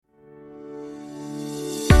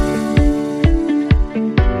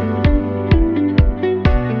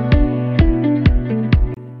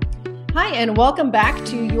and welcome back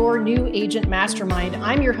to your New Agent Mastermind.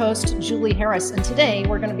 I'm your host, Julie Harris, and today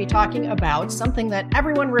we're going to be talking about something that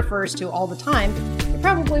everyone refers to all the time. You're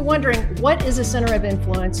probably wondering, what is a center of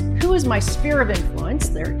influence? Who is my sphere of influence?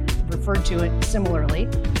 They're referred to it similarly,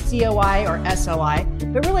 COI or SOI.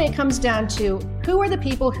 But really it comes down to, who are the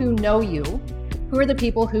people who know you? Who are the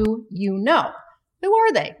people who you know? Who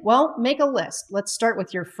are they? Well, make a list. Let's start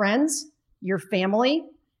with your friends, your family,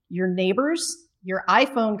 your neighbors, your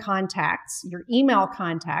iPhone contacts, your email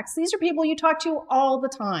contacts. These are people you talk to all the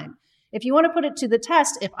time. If you want to put it to the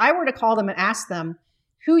test, if I were to call them and ask them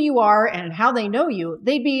who you are and how they know you,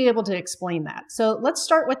 they'd be able to explain that. So let's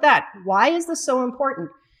start with that. Why is this so important?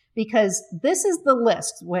 Because this is the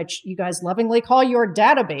list, which you guys lovingly call your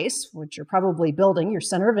database, which you're probably building, your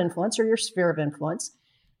center of influence or your sphere of influence.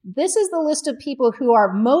 This is the list of people who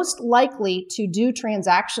are most likely to do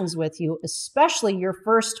transactions with you, especially your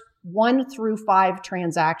first 1 through 5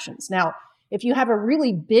 transactions. Now, if you have a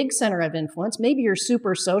really big center of influence, maybe you're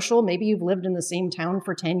super social, maybe you've lived in the same town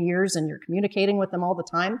for 10 years and you're communicating with them all the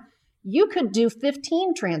time, you could do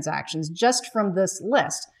 15 transactions just from this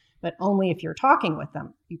list, but only if you're talking with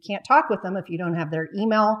them. You can't talk with them if you don't have their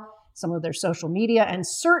email, some of their social media, and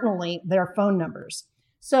certainly their phone numbers.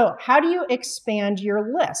 So how do you expand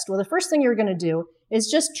your list? Well, the first thing you're going to do is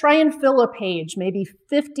just try and fill a page, maybe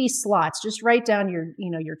 50 slots. Just write down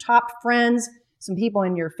your top friends, some people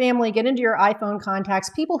in your family, get into your iPhone contacts,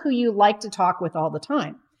 people who you like to talk with all the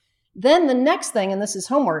time. Then the next thing, and this is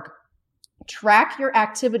homework, track your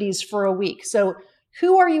activities for a week. So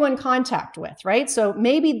who are you in contact with, right? So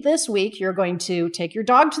maybe this week you're going to take your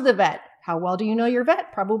dog to the vet. How well do you know your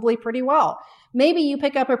vet? Probably pretty well. Maybe you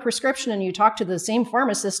pick up a prescription and you talk to the same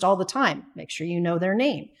pharmacist all the time. Make sure you know their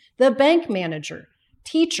name. The bank manager,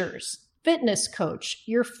 teachers, fitness coach,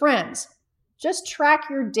 your friends. Just track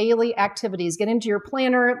your daily activities. Get into your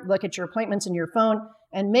planner, look at your appointments in your phone,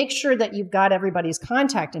 and make sure that you've got everybody's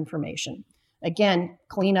contact information. Again,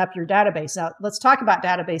 clean up your database. Now, let's talk about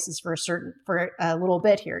databases for a little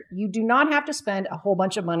bit here. You do not have to spend a whole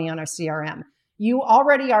bunch of money on a CRM. You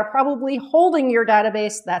already are probably holding your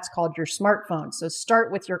database. That's called your smartphone. So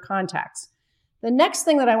start with your contacts. The next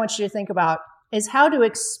thing that I want you to think about is how to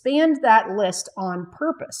expand that list on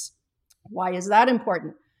purpose. Why is that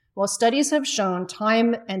important? Well, studies have shown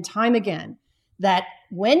time and time again that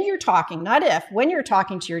when you're talking, not if, when you're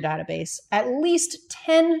talking to your database, at least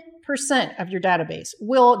 10% of your database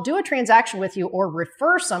will do a transaction with you or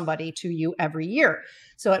refer somebody to you every year.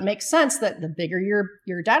 So it makes sense that the bigger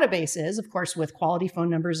your database is, of course, with quality phone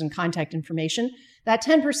numbers and contact information, that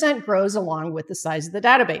 10% grows along with the size of the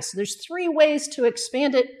database. So there's 3 ways to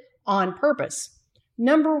expand it on purpose.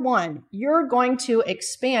 Number 1, you're going to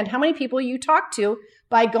expand how many people you talk to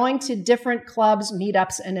by going to different clubs,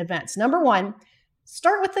 meetups, and events. Number 1,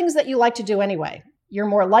 start with things that you like to do anyway. You're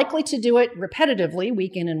more likely to do it repetitively,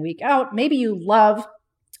 week in and week out. Maybe you love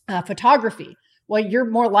photography. Well, you're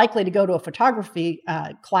more likely to go to a photography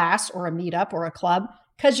class or a meetup or a club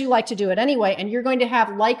because you like to do it anyway, and you're going to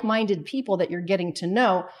have like-minded people that you're getting to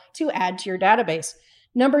know to add to your database.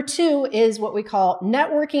 Number 2 is what we call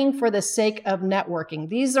networking for the sake of networking.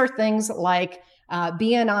 These are things like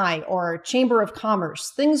BNI or Chamber of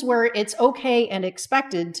Commerce, things where it's okay and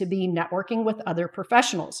expected to be networking with other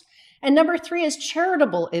professionals. And number 3 is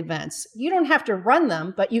charitable events. You don't have to run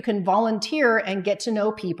them, but you can volunteer and get to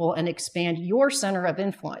know people and expand your center of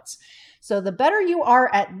influence. So the better you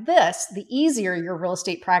are at this, the easier your real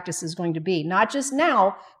estate practice is going to be, not just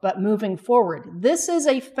now, but moving forward. This is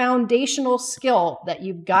a foundational skill that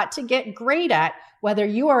you've got to get great at, whether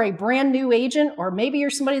you are a brand new agent or maybe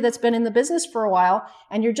you're somebody that's been in the business for a while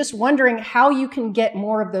and you're just wondering how you can get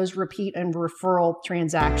more of those repeat and referral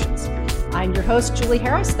transactions. I'm your host, Julie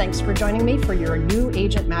Harris. Thanks for joining me for your New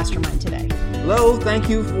Agent Mastermind today. Hello, thank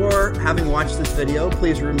you for having watched this video.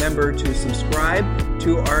 Please remember to subscribe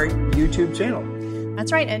to our YouTube channel.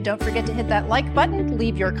 That's right. And don't forget to hit that like button,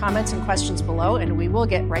 leave your comments and questions below, and we will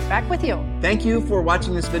get right back with you. Thank you for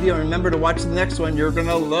watching this video. And remember to watch the next one. You're going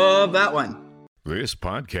to love that one. This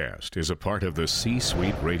podcast is a part of the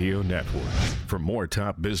C-Suite Radio Network. For more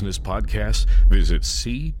top business podcasts, visit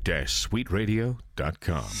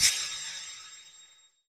c-suiteradio.com.